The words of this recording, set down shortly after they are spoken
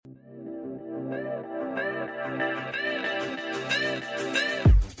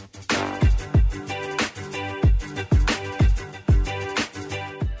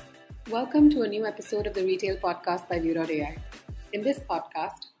Welcome to a new episode of the Retail Podcast by View.ai. In this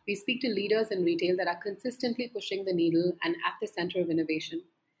podcast, we speak to leaders in retail that are consistently pushing the needle and at the center of innovation.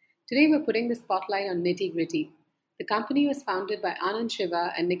 Today, we're putting the spotlight on Nitty, Gritti. The company was founded by Anand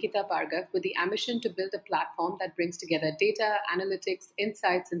Shiva and Nikita Bhargav with the ambition to build a platform that brings together data, analytics,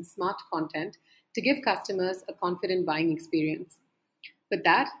 insights, and smart content to give customers a confident buying experience. With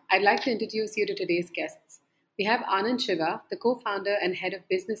that, I'd like to introduce you to today's guests. We have Anand Shiva, the co-founder and head of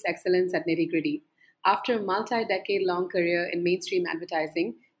business excellence at Nitty Gritti. After a multi-decade-long career in mainstream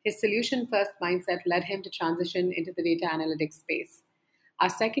advertising, his solution-first mindset led him to transition into the data analytics space. Our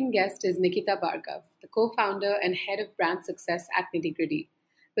second guest is Nikita Bhargav, the co-founder and head of brand success at Nitty Gritti.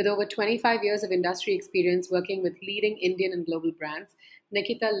 With over 25 years of industry experience working with leading Indian and global brands,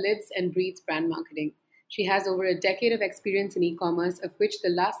 Nikita lives and breathes brand marketing. She has over a decade of experience in e-commerce, of which the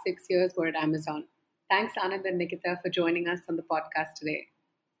last 6 years were at Amazon. Thanks, Anand and Nikita, for joining us on the podcast today.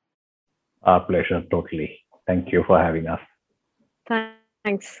 Our pleasure, totally. Thank you for having us.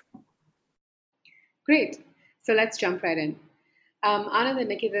 Thanks. Great. So let's jump right in. Anand and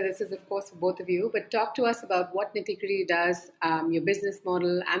Nikita, this is, of course, for both of you, but talk to us about what Nitty Gritti does, your business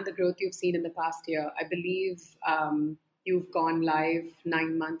model, and the growth you've seen in the past year. I believe you've gone live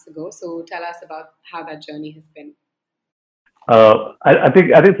 9 months ago, so tell us about how that journey has been. I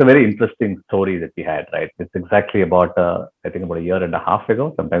think it's a very interesting story that we had, right? It's exactly about about a year and a half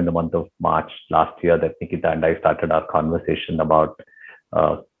ago, sometime in the month of March last year, that Nikita and I started our conversation about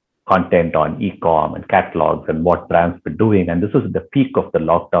content on e-com and catalogs and what brands were doing. And this was at the peak of the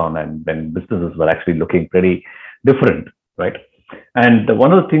lockdown, and when businesses were actually looking pretty different, right? And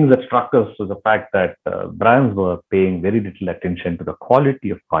one of the things that struck us was the fact that brands were paying very little attention to the quality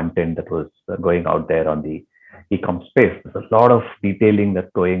of content that was going out there on the e-com space. There's a lot of detailing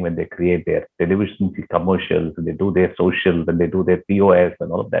that's going when they create their television commercials, and they do their socials, and they do their POS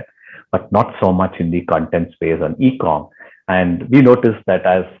and all of that, but not so much in the content space on e-com. And we noticed that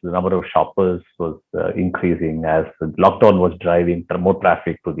as the number of shoppers was increasing, as the lockdown was driving more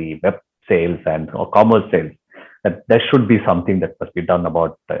traffic to the web sales or commerce sales, that there should be something that must be done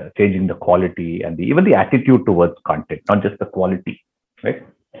about changing the quality and even the attitude towards content, not just the quality, right?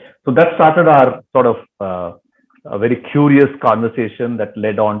 So that started our sort of a very curious conversation that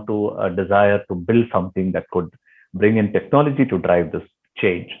led on to a desire to build something that could bring in technology to drive this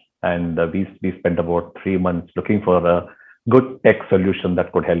change. And we spent about 3 months looking for a good tech solution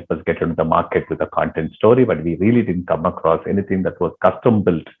that could help us get into the market with a content story, but we really didn't come across anything that was custom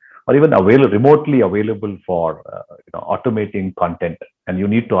built or even remotely available for automating content. And you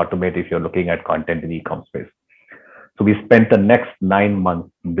need to automate if you're looking at content in e-com space. So we spent the next 9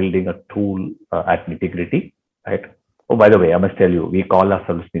 months building a tool at Nitty Gritti, right? Oh, by the way, I must tell you, we call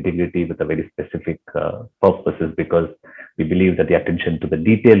ourselves Nitty Gritti with a very specific purposes, because we believe that the attention to the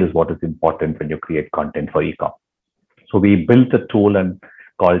detail is what is important when you create content for e-com. So we built a tool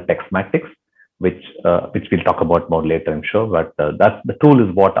called Texmatics, which we'll talk about more later, I'm sure. But the tool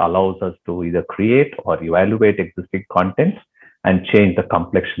is what allows us to either create or evaluate existing content and change the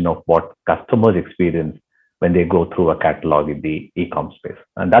complexion of what customers experience when they go through a catalog in the e-com space.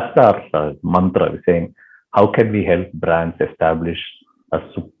 And that's our mantra, saying, how can we help brands establish a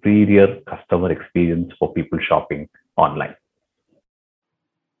superior customer experience for people shopping online?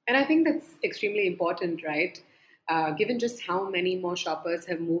 And I think that's extremely important, right? Given just how many more shoppers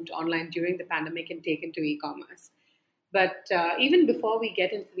have moved online during the pandemic and taken to e-commerce. But even before we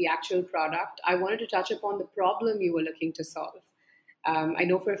get into the actual product, I wanted to touch upon the problem you were looking to solve. I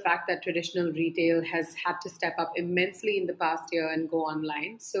know for a fact that traditional retail has had to step up immensely in the past year and go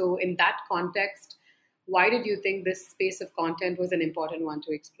online. So in that context, why did you think this space of content was an important one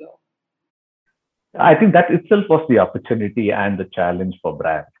to explore? I think that itself was the opportunity and the challenge for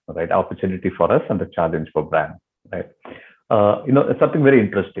brands, right? Opportunity for us and the challenge for brands, right? It's something very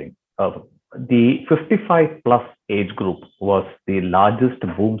interesting. The 55 plus age group was the largest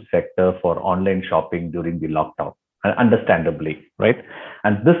boom sector for online shopping during the lockdown, understandably, right?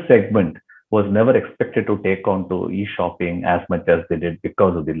 And this segment was never expected to take on to e-shopping as much as they did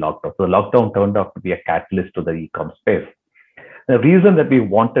because of the lockdown. So the lockdown turned out to be a catalyst to the e-com space. The reason that we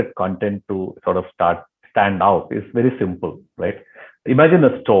wanted content to sort of stand out is very simple, right? Imagine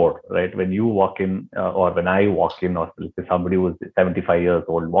a store, right? When you walk in, or when I walk in, or somebody who is 75 years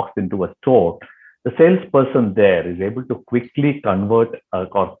old walks into a store, the salesperson there is able to quickly convert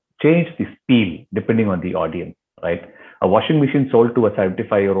or change the spiel depending on the audience, right? A washing machine sold to a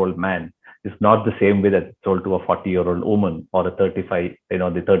 75-year-old man is not the same way that it's sold to a 40-year-old woman or a 35, the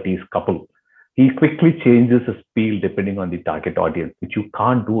 30s couple. He quickly changes his spiel depending on the target audience, which you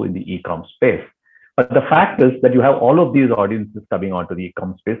can't do in the e-com space. But the fact is that you have all of these audiences coming onto the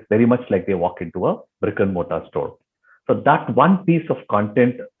e-com space very much like they walk into a brick and mortar store. So that one piece of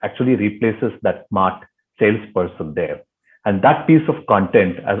content actually replaces that smart salesperson there. And that piece of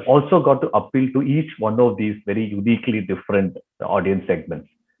content has also got to appeal to each one of these very uniquely different audience segments.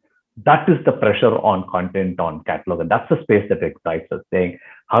 That is the pressure on content on catalog. And that's the space that excites us, saying,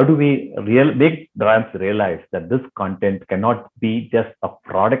 how do we make brands realize that this content cannot be just a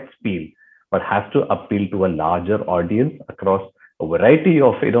product spiel, but has to appeal to a larger audience across a variety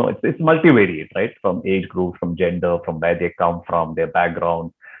of, it's multivariate, right? From age group, from gender, from where they come from, their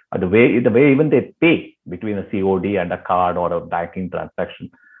background, the way even they pay between a COD and a card or a banking transaction.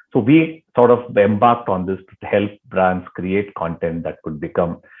 So we sort of embarked on this to help brands create content that could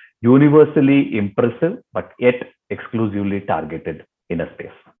become universally impressive, but yet exclusively targeted in a space.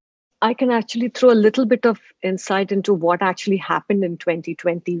 I can actually throw a little bit of insight into what actually happened in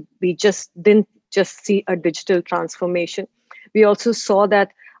 2020. We just didn't just see a digital transformation. We also saw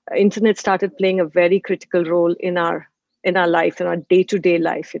that internet started playing a very critical role in our life, in our day-to-day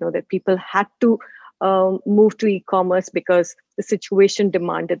life. That people had to move to e-commerce because the situation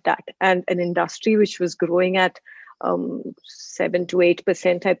demanded that, and an industry which was growing at 7 to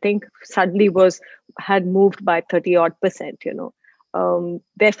 8%, I think, suddenly had moved by 30 odd percent.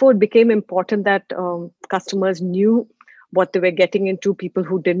 Therefore, it became important that customers knew what they were getting into. People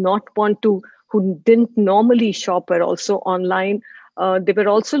who who didn't normally shop were also online. They were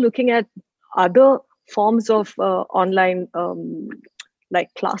also looking at other forms of online,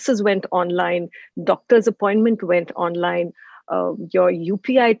 like classes went online, doctor's appointment went online, your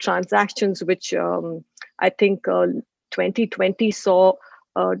UPI transactions, which I think 2020 saw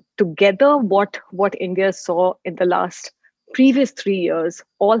together what India saw in the last previous 3 years,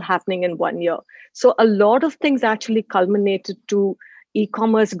 all happening in 1 year. So a lot of things actually culminated to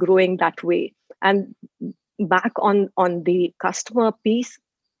e-commerce growing that way. And back on the customer piece,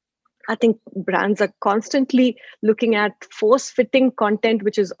 I think brands are constantly looking at force-fitting content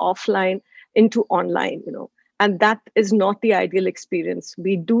which is offline into online, and that is not the ideal experience.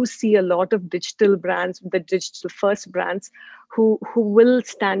 We do see a lot of digital brands, the digital first brands, who will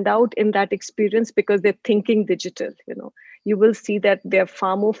stand out in that experience because they're thinking digital. You will see that they're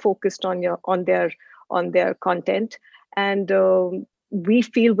far more focused on their content, and we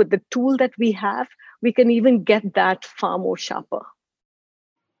feel with the tool that we have, we can even get that far more sharper.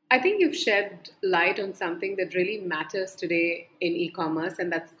 I think you've shed light on something that really matters today in e-commerce,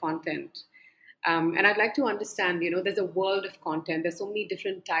 and that's content. And I'd like to understand, there's a world of content. There's so many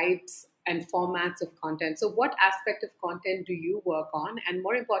different types and formats of content. So what aspect of content do you work on? And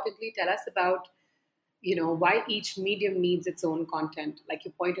more importantly, tell us about, why each medium needs its own content. Like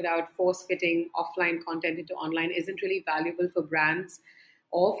you pointed out, force-fitting offline content into online isn't really valuable for brands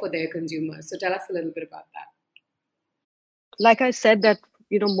or for their consumers. So tell us a little bit about that. Like I said, that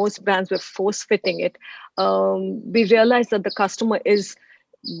most brands were force fitting it. We realized that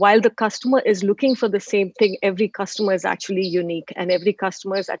while the customer is looking for the same thing, every customer is actually unique, and every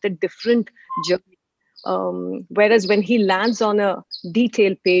customer is at a different journey. Whereas when he lands on a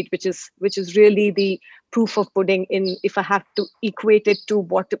detail page, which is really the proof of pudding, in if I have to equate it to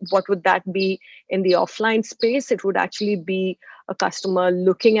what would that be in the offline space, it would actually be a customer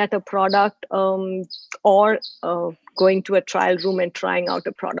looking at a product, or going to a trial room and trying out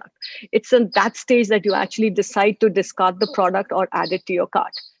a product. It's in that stage that you actually decide to discard the product or add it to your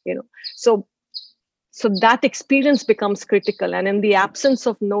cart. So that experience becomes critical, and in the absence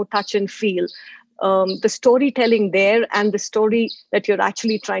of no touch and feel, the storytelling there and the story that you're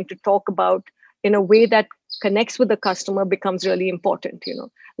actually trying to talk about in a way that connects with the customer becomes really important.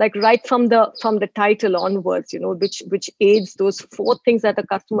 Like right from the title onwards, which aids those 4 things that the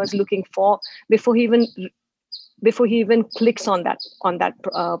customer is looking for before he even clicks on that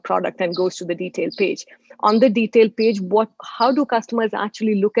product and goes to the detail page. On the detail page, how do customers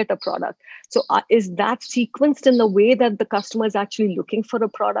actually look at a product? So is that sequenced in the way that the customer is actually looking for a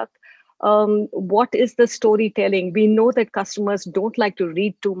product? What is the storytelling? We know that customers don't like to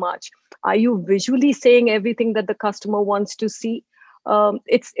read too much. Are you visually saying everything that the customer wants to see?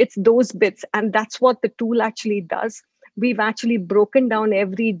 It's those bits, and that's what the tool actually does. We've actually broken down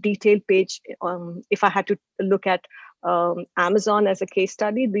every detail page. If I had to look at Amazon as a case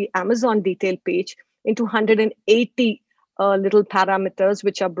study, the Amazon detail page into 180 little parameters,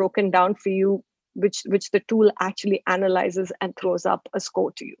 which are broken down for you, which the tool actually analyzes and throws up a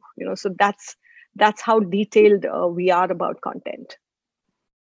score to you. So that's how detailed we are about content.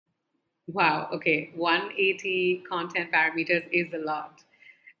 Wow. Okay. 180 content parameters is a lot.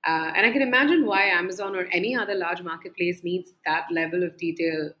 And I can imagine why Amazon or any other large marketplace needs that level of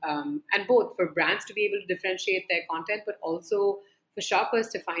detail, and both for brands to be able to differentiate their content, but also for shoppers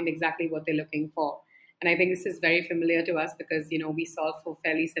to find exactly what they're looking for. And I think this is very familiar to us because we solve for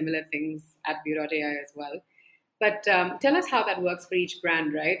fairly similar things at Bureau.ai as well. But tell us how that works for each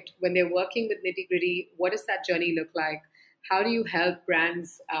brand, right? When they're working with Nitty Gritty, what does that journey look like? How do you help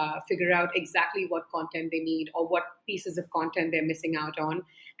brands figure out exactly what content they need or what pieces of content they're missing out on,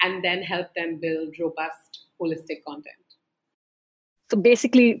 and then help them build robust, holistic content? So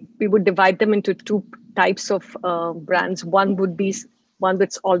basically, we would divide them into two types of brands. One would be one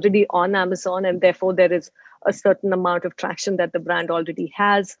that's already on Amazon, and therefore there is a certain amount of traction that the brand already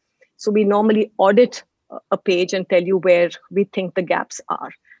has. So we normally audit a page and tell you where we think the gaps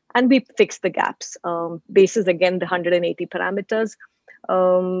are. And we fix the gaps. Basis, again, the 180 parameters.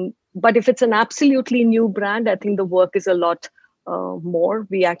 But if it's an absolutely new brand, I think the work is a lot more.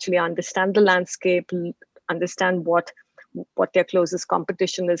 We actually understand the landscape, understand what their closest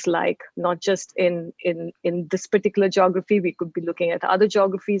competition is like, not just in this particular geography. We could be looking at other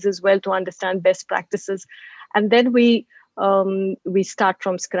geographies as well to understand best practices. And then we start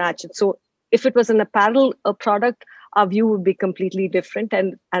from scratch. And so if it was an apparel product, our view would be completely different.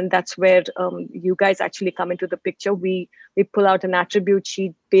 And that's where you guys actually come into the picture. We pull out an attribute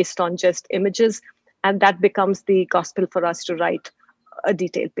sheet based on just images, and that becomes the gospel for us to write a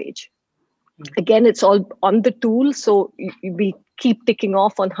detailed page. Again, it's all on the tool, so we keep ticking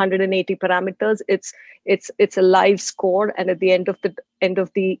off on 180 parameters. It's a live score, and at the end of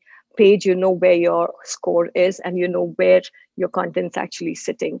the page, you know where your score is, and you know where your content's actually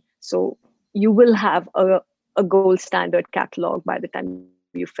sitting. So you will have a gold standard catalog by the time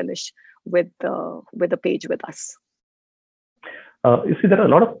you finish with a page with us. You see, there are a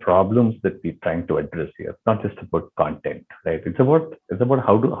lot of problems that we're trying to address here. It's not just about content, right? It's about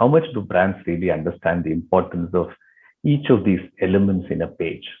how much do brands really understand the importance of each of these elements in a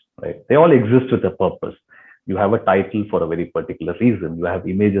page, right? They all exist with a purpose. You have a title for a very particular reason. You have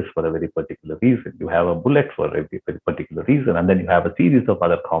images for a very particular reason. You have a bullet for a very particular reason. And then you have a series of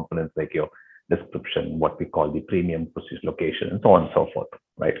other components like your description, what we call the premium position location, and so on and so forth,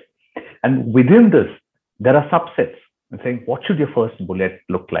 right? And within this, there are subsets. And saying, what should your first bullet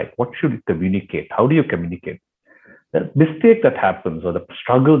look like? What should you communicate? How do you communicate? The mistake that happens, or the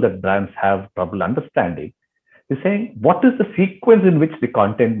struggle that brands have trouble understanding, is saying, what is the sequence in which the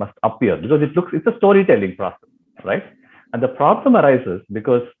content must appear? Because it's a storytelling process, right? And the problem arises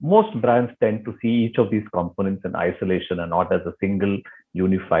because most brands tend to see each of these components in isolation and not as a single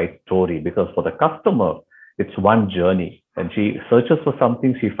unified story. Because for the customer, it's one journey. When she searches for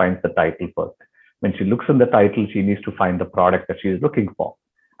something, she finds the title first. When she looks in the title, she needs to find the product that she is looking for.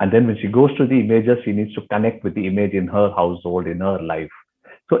 And then when she goes to the images, she needs to connect with the image in her household, in her life.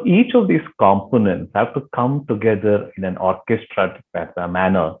 So each of these components have to come together in an orchestrated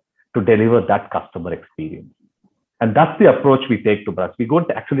manner to deliver that customer experience. And that's the approach we take to brands. We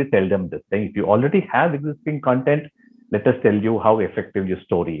don't actually tell them this thing. If you already have existing content, let us tell you how effective your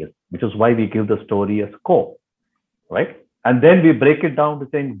story is, which is why we give the story a score, right? And then we break it down to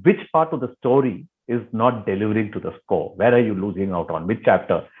saying which part of the story is not delivering to the score. Where are you losing out on? Which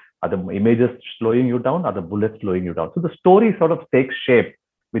chapter? Are the images slowing you down? Are the bullets slowing you down? So the story sort of takes shape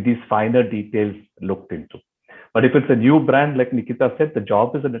with these finer details looked into. But if it's a new brand, like Nikita said, the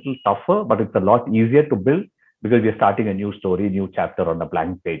job is a little tougher, but it's a lot easier to build because we're starting a new story, new chapter on a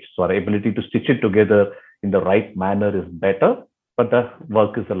blank page. So our ability to stitch it together in the right manner is better, but the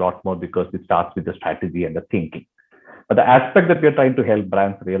work is a lot more because it starts with the strategy and the thinking. But the aspect that we're trying to help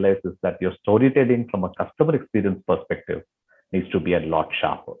brands realize is that your storytelling from a customer experience perspective needs to be a lot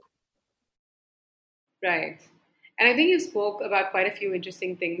sharper. Right. And I think you spoke about quite a few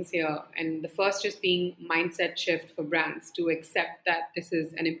interesting things here. And the first just being mindset shift for brands to accept that this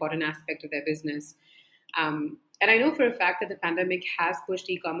is an important aspect of their business. And I know for a fact that the pandemic has pushed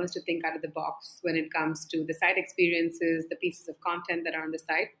e-commerce to think out of the box when it comes to the site experiences, the pieces of content that are on the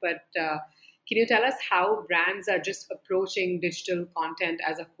site. But can you tell us how brands are just approaching digital content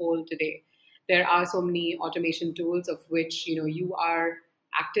as a whole today? There are so many automation tools of which you are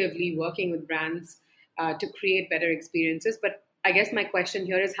actively working with brands to create better experiences. But I guess my question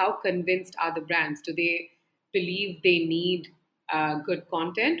here is, how convinced are the brands? Do they believe they need good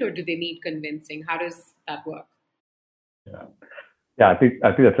content, or do they need convincing? How does that work? Yeah, I think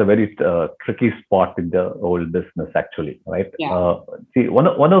that's a very tricky spot in the whole business, actually, right? Yeah. See, one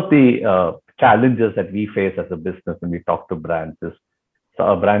of the challenges that we face as a business when we talk to brands is, so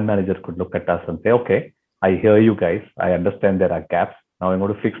a brand manager could look at us and say, okay, I hear you guys. I understand there are gaps. Now I'm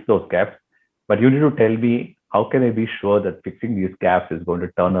going to fix those gaps. But you need to tell me how can I be sure that fixing these gaps is going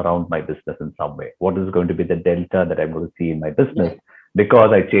to turn around my business in some way? What is going to be the delta that I'm going to see in my business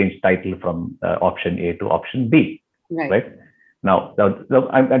because I changed title from option A to option B, right? Now, that's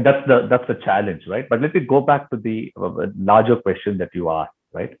the challenge, right? But let me go back to the larger question that you asked,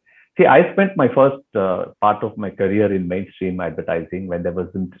 right? See, I spent my first part of my career in mainstream advertising when there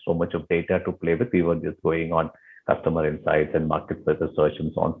wasn't so much of data to play with. We were just going on customer insights and market research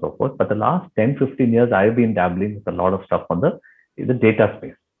and so on and so forth. But the last 10, 15 years, I've been dabbling with a lot of stuff on the data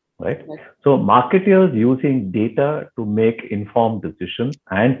space, right? So marketers using data to make informed decisions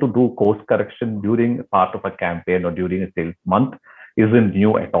and to do course correction during part of a campaign or during a sales month isn't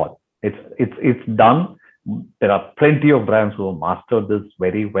new at all. It's done. There are plenty of brands who have mastered this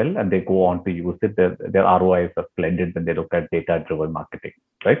very well and they go on to use it. Their ROIs are splendid when they look at data-driven marketing,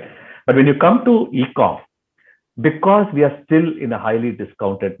 right? But when you come to e-com, because we are still in a highly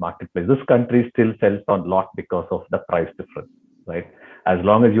discounted marketplace, this country still sells a lot because of the price difference, right? As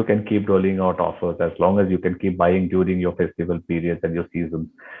long as you can keep rolling out offers, as long as you can keep buying during your festival periods and your seasons,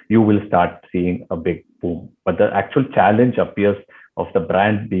 you will start seeing a big boom. But the actual challenge appears of the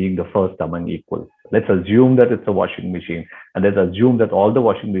brand being the first among equals. Let's assume that it's a washing machine, and let's assume that all the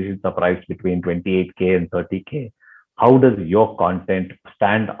washing machines are priced between 28K and 30K. How does your content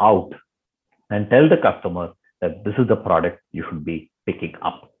stand out and tell the customer that this is the product you should be picking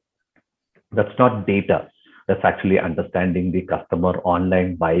up? That's not data. That's actually understanding the customer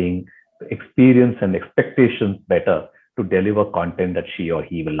online buying experience and expectations better to deliver content that she or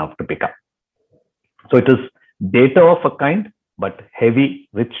he will love to pick up. So it is data of a kind, but heavy,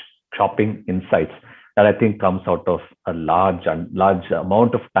 rich shopping insights that I think comes out of a large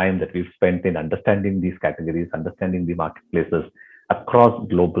amount of time that we've spent in understanding these categories, understanding the marketplaces across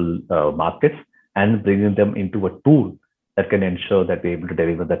global markets, and bringing them into a tool that can ensure that we're able to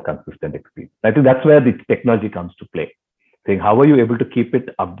deliver that consistent experience. I think that's where the technology comes to play. Saying, how are you able to keep it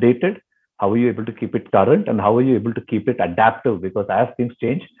updated? How are you able to keep it current? And how are you able to keep it adaptive? Because as things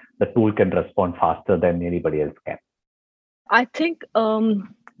change, the tool can respond faster than anybody else can. I think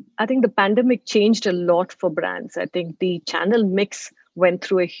the pandemic changed a lot for brands. I think the channel mix went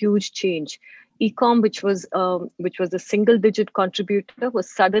through a huge change. E-com, which was a single-digit contributor,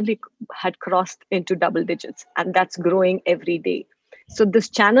 was suddenly had crossed into double digits, and that's growing every day. So this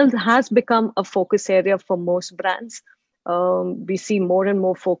channel has become a focus area for most brands. We see more and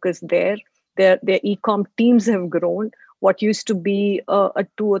more focus there. Their e-com teams have grown. What used to be a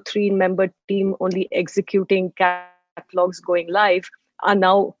 2 or 3 member team only executing catalogs going live are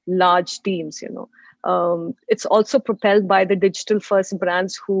now large teams. It's also propelled by the digital-first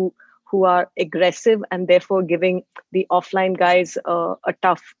brands who are aggressive and therefore giving the offline guys a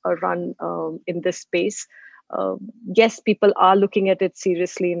tough run in this space. Yes, people are looking at it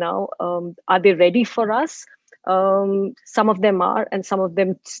seriously now. Are they ready for us? Some of them are, and some of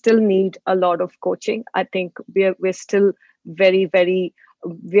them still need a lot of coaching. I think we're still very, very,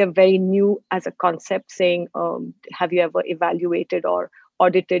 we are very new as a concept, saying, have you ever evaluated or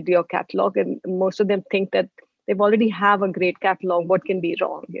audited your catalog? And most of them think that they've already have a great catalog. What can be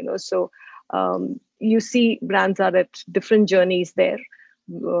wrong? So you see brands are at different journeys there.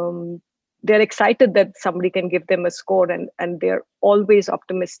 They're excited that somebody can give them a score, and they're always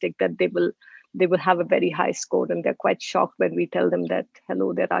optimistic that they will have a very high score. And they're quite shocked when we tell them that,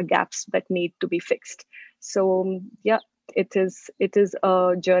 hello, there are gaps that need to be fixed. So yeah, it is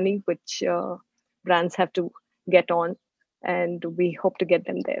a journey which brands have to get on, and we hope to get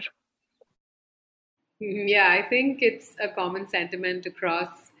them there. Yeah, I think it's a common sentiment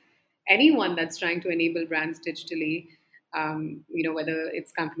across anyone that's trying to enable brands digitally, whether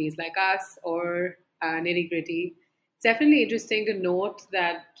it's companies like us or Nitty Gritti. It's definitely interesting to note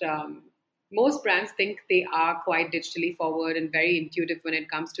that most brands think they are quite digitally forward and very intuitive when it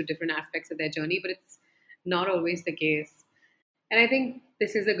comes to different aspects of their journey, but it's not always the case. And I think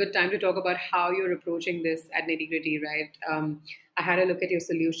this is a good time to talk about how you're approaching this at Nitty Gritti, right? I had a look at your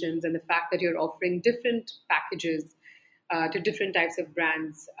solutions and the fact that you're offering different packages to different types of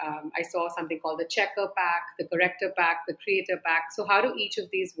brands. I saw something called the checker pack, the corrector pack, the creator pack. So how do each of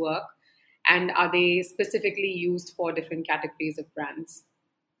these work? And are they specifically used for different categories of brands?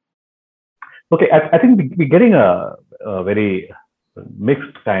 Okay, I think we're getting a very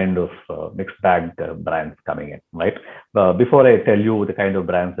mixed kind of mixed bagged brands coming in, right? Before I tell you the kind of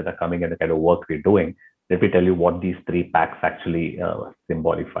brands that are coming and the kind of work we're doing, let me tell you what these 3 packs actually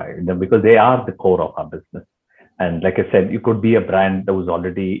symbolify, because they are the core of our business. And like I said, you could be a brand that was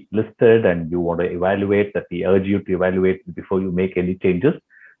already listed and you want to evaluate, that we urge you to evaluate before you make any changes.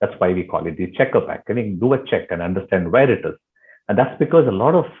 That's why we call it the checker pack. Can you do a check and understand where it is? And that's because a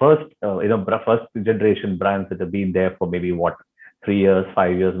lot of first generation brands that have been there for maybe 3 years,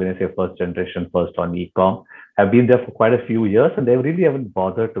 5 years, when I say first generation, first on e-com, have been there for quite a few years, and they really haven't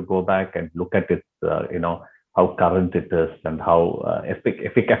bothered to go back and look at it, how current it is and how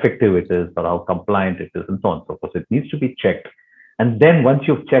effective it is, or how compliant it is, and so on and so forth. So it needs to be checked. And then once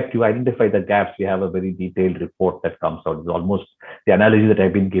you've checked, you identify the gaps. We have a very detailed report that comes out. It's almost the analogy that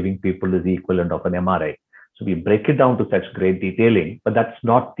I've been giving people is the equivalent of an MRI. So we break it down to such great detailing, but that's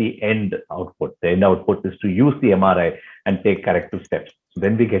not the end output. The end output is to use the MRI and take corrective steps. So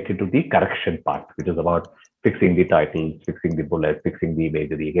then we get into the correction part, which is about fixing the titles, fixing the bullets, fixing the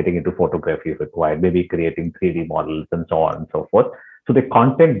imagery, getting into photography if required, maybe creating 3D models and so on and so forth. So the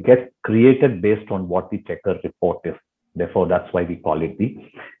content gets created based on what the checker report is. Therefore, that's why we call it the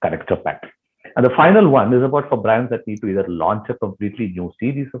corrector pack. And the final one is about for brands that need to either launch a completely new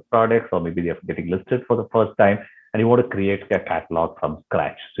series of products, or maybe they're getting listed for the first time and you want to create a catalog from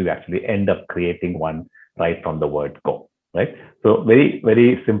scratch. So you actually end up creating one right from the word go, right? So very,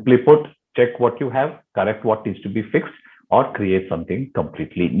 very simply put, check what you have, correct what needs to be fixed, or create something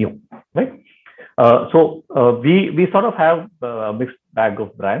completely new, right? We sort of have a mixed bag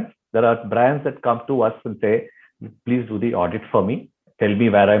of brands. There are brands that come to us and say, please do the audit for me, tell me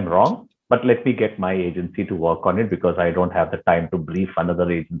where I'm wrong, but let me get my agency to work on it because I don't have the time to brief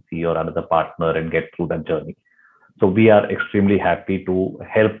another agency or another partner and get through that journey. So we are extremely happy to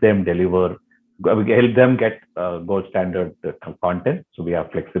help them deliver, help them get gold standard content. So we are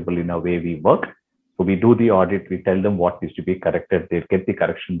flexible in a way we work. So we do the audit, we tell them what needs to be corrected, they get the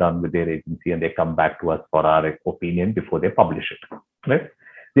correction done with their agency, and they come back to us for our opinion before they publish it. Right.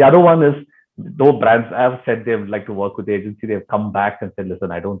 The other one is, though brands have said they would like to work with the agency, they've come back and said,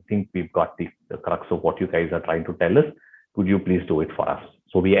 listen, I don't think we've got the crux of what you guys are trying to tell us. Could you please do it for us?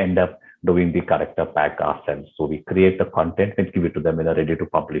 So we end up doing the corrector pack ourselves. So we create the content and give it to them in a ready to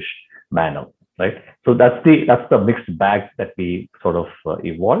publish manner, right? So that's the mixed bag that we sort of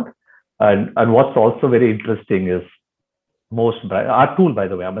evolved. And what's also very interesting is our tool, by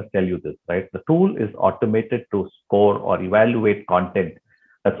the way, I must tell you this, right? The tool is automated to score or evaluate content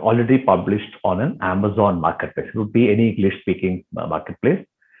that's already published on an Amazon marketplace. It would be any English speaking marketplace,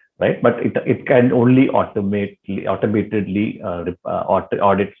 right? But it can only automatedly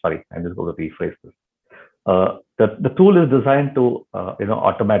audit. Sorry, I'm just going to rephrase this. The tool is designed to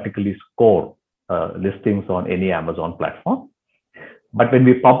automatically score listings on any Amazon platform. But when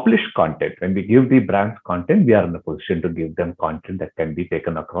we publish content, when we give the brands content, we are in a position to give them content that can be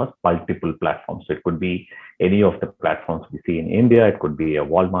taken across multiple platforms. So it could be any of the platforms we see in India. It could be a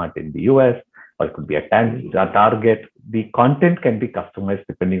Walmart in the US, or it could be a Target. The content can be customized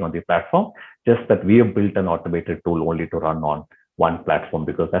depending on the platform, just that we have built an automated tool only to run on one platform,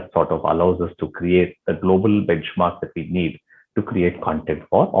 because that sort of allows us to create the global benchmark that we need to create content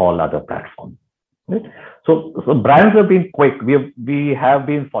for all other platforms. Right? So brands have been quick. We have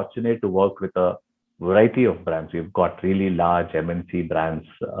been fortunate to work with a variety of brands. We've got really large MNC brands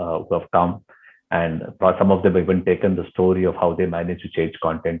who have come, and some of them have even taken the story of how they manage to change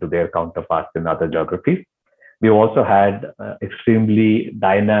content to their counterparts in other geographies. We've also had extremely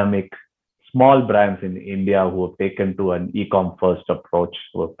dynamic small brands in India who have taken to an e-com first approach,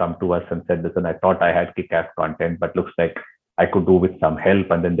 who have come to us and said, listen, I thought I had kick-ass content, but looks like I could do with some help.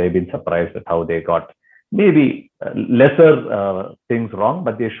 And then they've been surprised at how they got maybe lesser things wrong,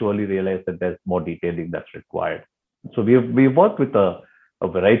 but they surely realized that there's more detailing that's required. So we've worked with a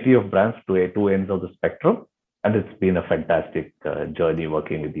variety of brands to two ends of the spectrum, and it's been a fantastic journey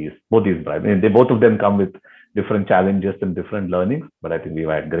working with both these brands. I mean, both of them come with different challenges and different learnings, but I think we've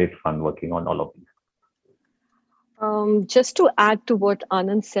had great fun working on all of these. Just to add to what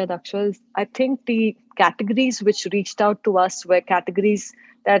Anand said, Akshal, I think the categories which reached out to us were categories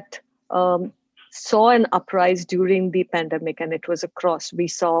that saw an uprise during the pandemic, and it was across. We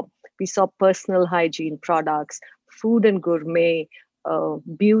saw personal hygiene products, food and gourmet,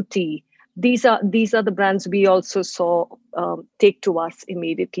 beauty. These are the brands we also saw take to us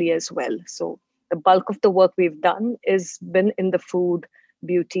immediately as well. So the bulk of the work we've done is been in the food,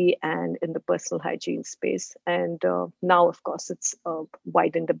 beauty, and in the personal hygiene space. And now, of course, it's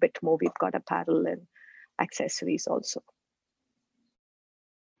widened a bit more. We've got apparel and accessories also.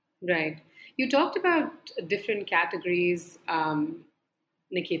 Right. You talked about different categories,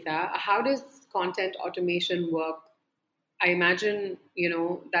 Nikita. How does content automation work? I imagine,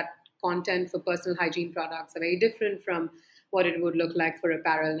 that content for personal hygiene products are very different from what it would look like for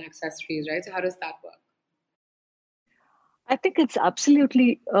apparel and accessories, right? So how does that work? I think it's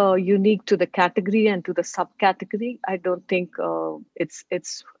absolutely unique to the category and to the subcategory. I don't think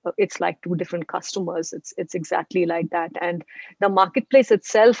it's like two different customers. It's exactly like that, and the marketplace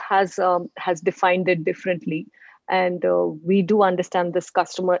itself has defined it differently. And we do understand this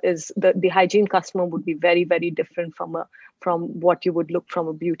customer is the hygiene customer would be very, very different from what you would look from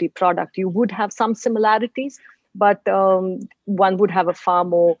a beauty product. You would have some similarities, but one would have a far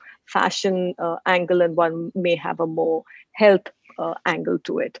more fashion angle, and one may have a more health angle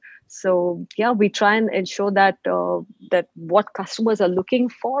to it. So yeah, we try and ensure that that what customers are looking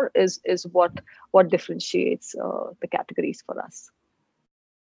for is what differentiates the categories for us.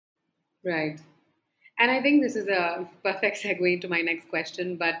 Right. And I think this is a perfect segue into my next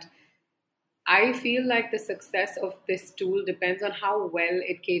question. But I feel like the success of this tool depends on how well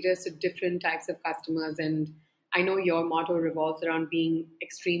it caters to different types of customers. And I know your motto revolves around being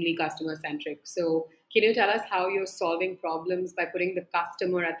extremely customer centric. So, can you tell us how you're solving problems by putting the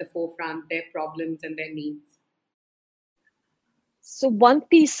customer at the forefront, their problems and their needs? So one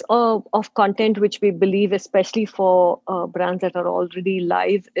piece of content which we believe, especially for brands that are already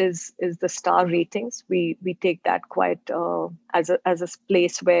live, is the star ratings. We take that quite as a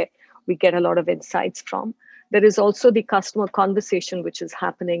place where we get a lot of insights from. There is also the customer conversation which is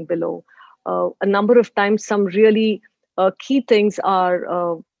happening below. A number of times, some really key things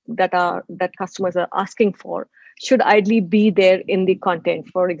that customers are asking for should ideally be there in the content.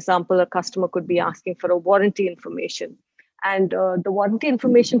 For example, a customer could be asking for a warranty information, and the warranty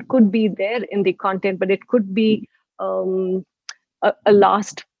information could be there in the content, but it could be a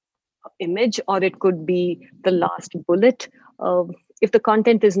last image, or it could be the last bullet. If the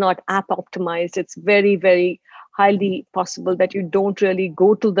content is not app optimized, it's very, very highly possible that you don't really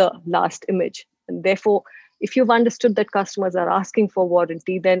go to the last image. And therefore, if you've understood that customers are asking for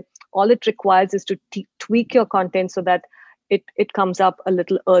warranty, then all it requires is to tweak your content so that it comes up a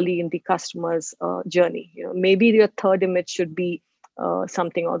little early in the customer's journey. Maybe your third image should be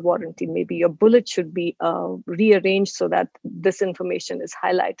something on warranty. Maybe your bullet should be rearranged so that this information is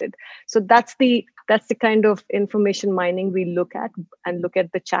highlighted. So that's the kind of information mining we look at, and look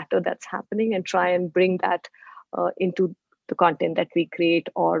at the chatter that's happening and try and bring that into the content that we create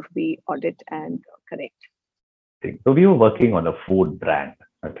or we audit and correct. So we were working on a food brand,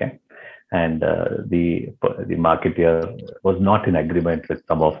 okay, and the marketer was not in agreement with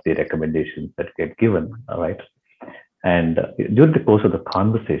some of the recommendations that get given, all right. And during the course of the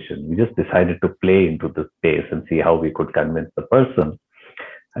conversation, we just decided to play into the space and see how we could convince the person.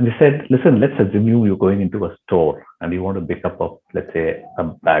 And we said, listen, let's assume you're going into a store and you want to pick up let's say, a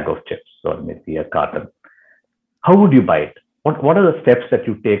bag of chips or maybe a carton. How would you buy it? What are the steps that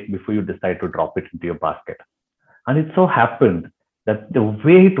you take before you decide to drop it into your basket? And it so happened that the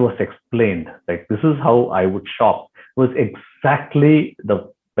way it was explained, like this is how I would shop, was exactly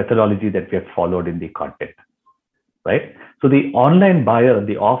the methodology that we had followed in the content. Right? So the online buyer and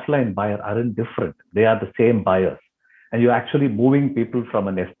the offline buyer aren't different. They are the same buyers. And you're actually moving people from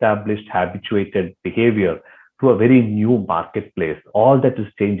an established, habituated behavior to a very new marketplace. All that is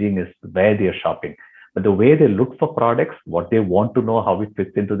changing is where they're shopping. But the way they look for products, what they want to know, how it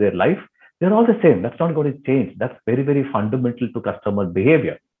fits into their life, they're all the same. That's not going to change. That's very, very fundamental to customer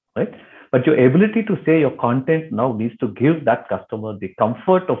behavior. Right? But your ability to say your content now needs to give that customer the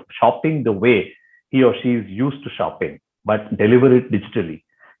comfort of shopping the way he or she is used to shopping, but deliver it digitally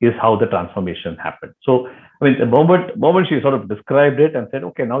is how the transformation happened. So, I mean, the moment she sort of described it and said,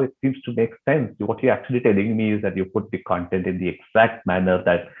 okay, now it seems to make sense. What you're actually telling me is that you put the content in the exact manner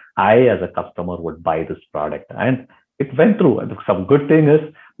that I, as a customer, would buy this product. And it went through. And some good thing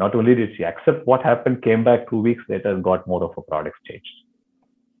is, not only did she accept what happened, came back 2 weeks later and got more of her products changed,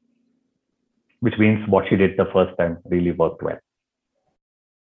 which means what she did the first time really worked well.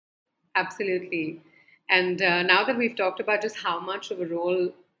 Absolutely. And now that we've talked about just how much of a role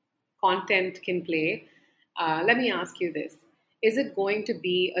content can play, let me ask you this. Is it going to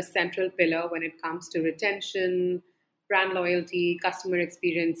be a central pillar when it comes to retention, brand loyalty, customer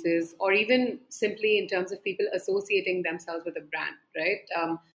experiences, or even simply in terms of people associating themselves with a brand,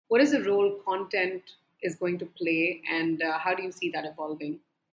 right? What is the role content is going to play, and how do you see that evolving?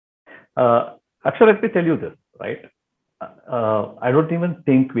 Actually, let me tell you this, right? I don't even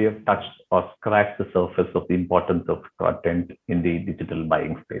think we have touched or scratched the surface of the importance of content in the digital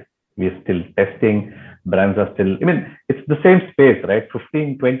buying space. We are still testing. Brands are still, I mean, it's the same space, right?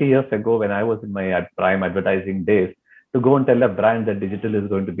 15, 20 years ago, when I was in my prime advertising days, to go and tell a brand that digital is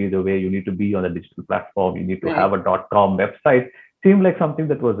going to be the way you need to be on a digital platform, you need to have a .com website, seemed like something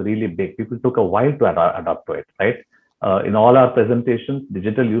that was really big. People took a while to adapt to it, right? In all our presentations,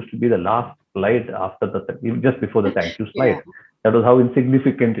 digital used to be the last slide after just before the thank you slide. Yeah. That was how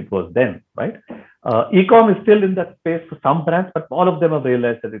insignificant it was then, right? E-com is still in that space for some brands, but all of them have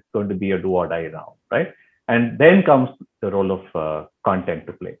realized that it's going to be a do or die now, right? And then comes the role of content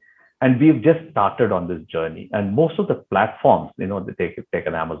to play. And we've just started on this journey. And most of the platforms, they take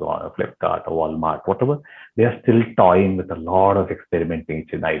an Amazon or Flipkart or Walmart, whatever, they are still toying with a lot of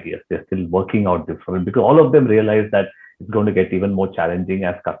experimentation ideas. They're still working out different, because all of them realize that it's going to get even more challenging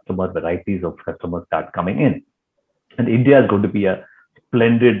as varieties of customers start coming in. And India is going to be a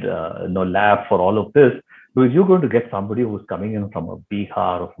splendid lab for all of this, because you're going to get somebody who's coming in from a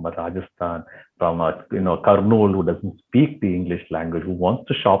Bihar or from a Rajasthan, from a Kurnool, who doesn't speak the English language, who wants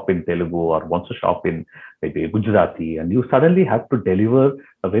to shop in Telugu or wants to shop in maybe Gujarati, and you suddenly have to deliver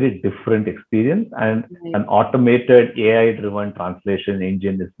a very different experience, and an automated AI-driven translation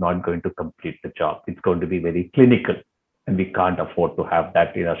engine is not going to complete the job. It's going to be very clinical, and we can't afford to have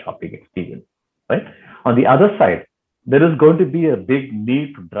that in our shopping experience, right? On the other side, there is going to be a big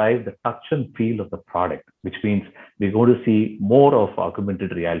need to drive the touch and feel of the product, which means we're going to see more of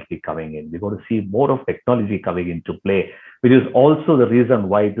augmented reality coming in. We're going to see more of technology coming into play, which is also the reason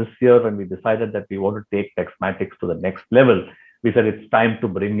why this year, when we decided that we want to take Texmatics to the next level, we said it's time to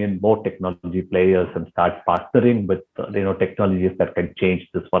bring in more technology players and start partnering with technologies that can change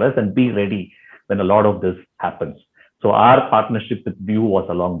this for us and be ready when a lot of this happens. So our partnership with View was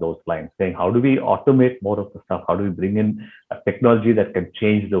along those lines, saying, how do we automate more of the stuff? How do we bring in a technology that can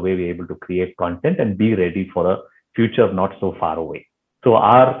change the way we're able to create content and be ready for a future not so far away? So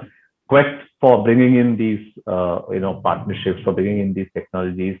our quest for bringing in these, partnerships, for bringing in these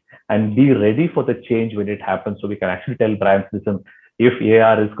technologies and be ready for the change when it happens. So we can actually tell brands, listen, if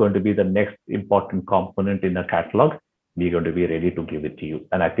AR is going to be the next important component in a catalog, we're going to be ready to give it to you.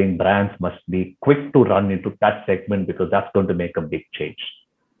 And I think brands must be quick to run into that segment, because that's going to make a big change.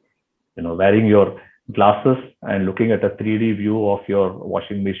 Wearing your glasses and looking at a 3D view of your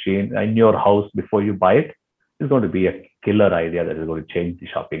washing machine in your house before you buy it is going to be a killer idea that is going to change the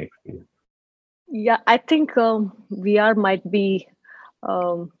shopping experience. Yeah, I think VR might be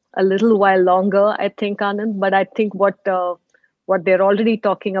a little while longer, I think, Anand, but I think what they're already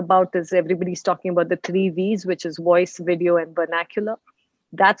talking about is everybody's talking about the 3 Vs, which is voice, video, and vernacular.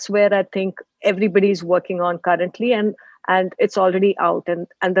 That's where I think everybody's working on currently, and it's already out.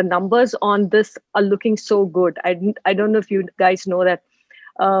 And the numbers on this are looking so good. I don't know if you guys know that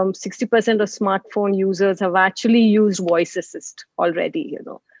 60% of smartphone users have actually used voice assist already,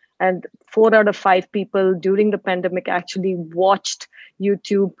 and 4 out of 5 people during the pandemic actually watched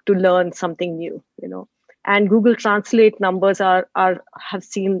YouTube to learn something new, And Google Translate numbers have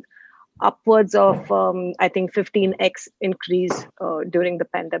seen upwards of I think 15x increase during the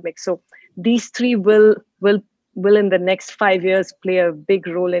pandemic. So these 3 will in the next 5 years play a big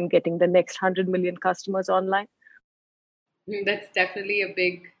role in getting the next 100 million customers online. That's definitely a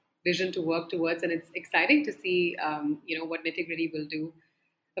big vision to work towards, and it's exciting to see what Nitty Gritti will do.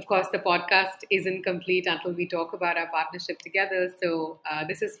 Of course, the podcast isn't complete until we talk about our partnership together. So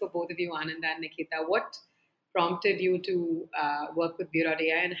this is for both of you, Ananda and Nikita. What prompted you to work with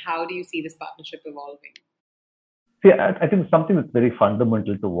Bureau.ai, and how do you see this partnership evolving? See, I think something that's very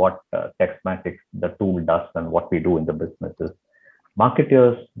fundamental to what Texmatics, the tool, does and what we do in the business is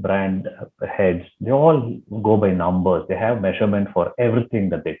marketers, brand heads, they all go by numbers. They have measurement for everything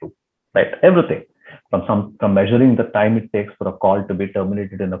that they do, right? Everything. From measuring the time it takes for a call to be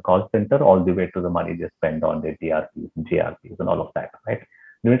terminated in a call center, all the way to the money they spend on their DRPs and GRPs and all of that, right?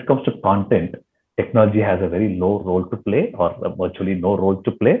 When it comes to content, technology has a very low role to play, or virtually no role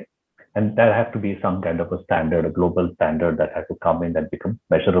to play. And there has to be some kind of a standard, a global standard that has to come in that becomes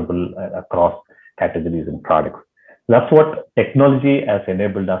measurable across categories and products. That's what technology has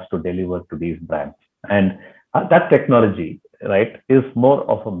enabled us to deliver to these brands. And that technology, right, is more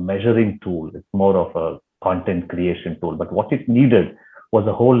of a measuring tool. It's more of a content creation tool. But what it needed was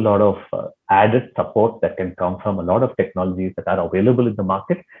a whole lot of added support that can come from a lot of technologies that are available in the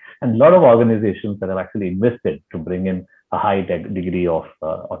market, and a lot of organizations that have actually invested to bring in a high degree of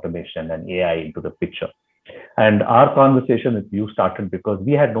automation and AI into the picture. And our conversation with you started because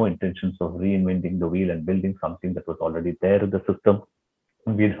we had no intentions of reinventing the wheel and building something that was already there in the system.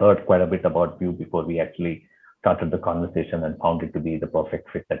 We'd heard quite a bit about View before we actually started the conversation and found it to be the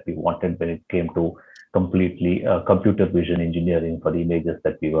perfect fit that we wanted when it came to completely computer vision engineering for the images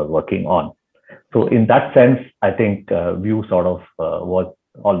that we were working on. So in that sense, I think View sort of was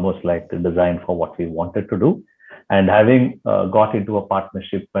almost like designed for what we wanted to do. And having got into a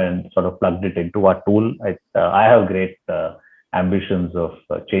partnership and sort of plugged it into our tool, I have great ambitions of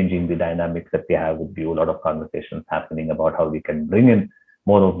changing the dynamics that we have with View. A lot of conversations happening about how we can bring in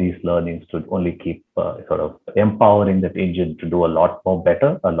more of these learnings to only keep sort of empowering that engine to do a lot more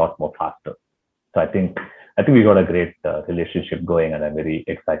better, a lot more faster. So I think we got a great relationship going, and I'm very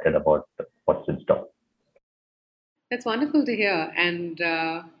excited about what's in store. That's wonderful to hear. And,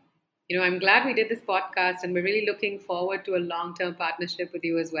 I'm glad we did this podcast, and we're really looking forward to a long-term partnership with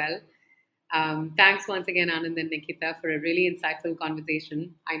you as well. Thanks once again, Anand and Nikita, for a really insightful conversation.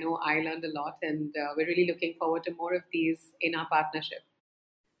 I know I learned a lot, and we're really looking forward to more of these in our partnership.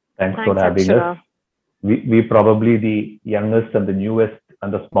 Thanks for having Akshara. us. We probably the youngest and the newest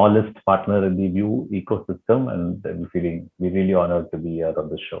and the smallest partner in the View ecosystem, and we're really honored to be here on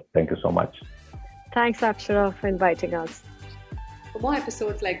the show. Thank you so much. Thanks, Akshara, for inviting us. For more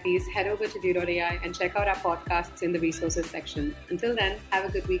episodes like these, head over to View.ai and check out our podcasts in the resources section. Until then, have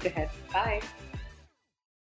a good week ahead. Bye.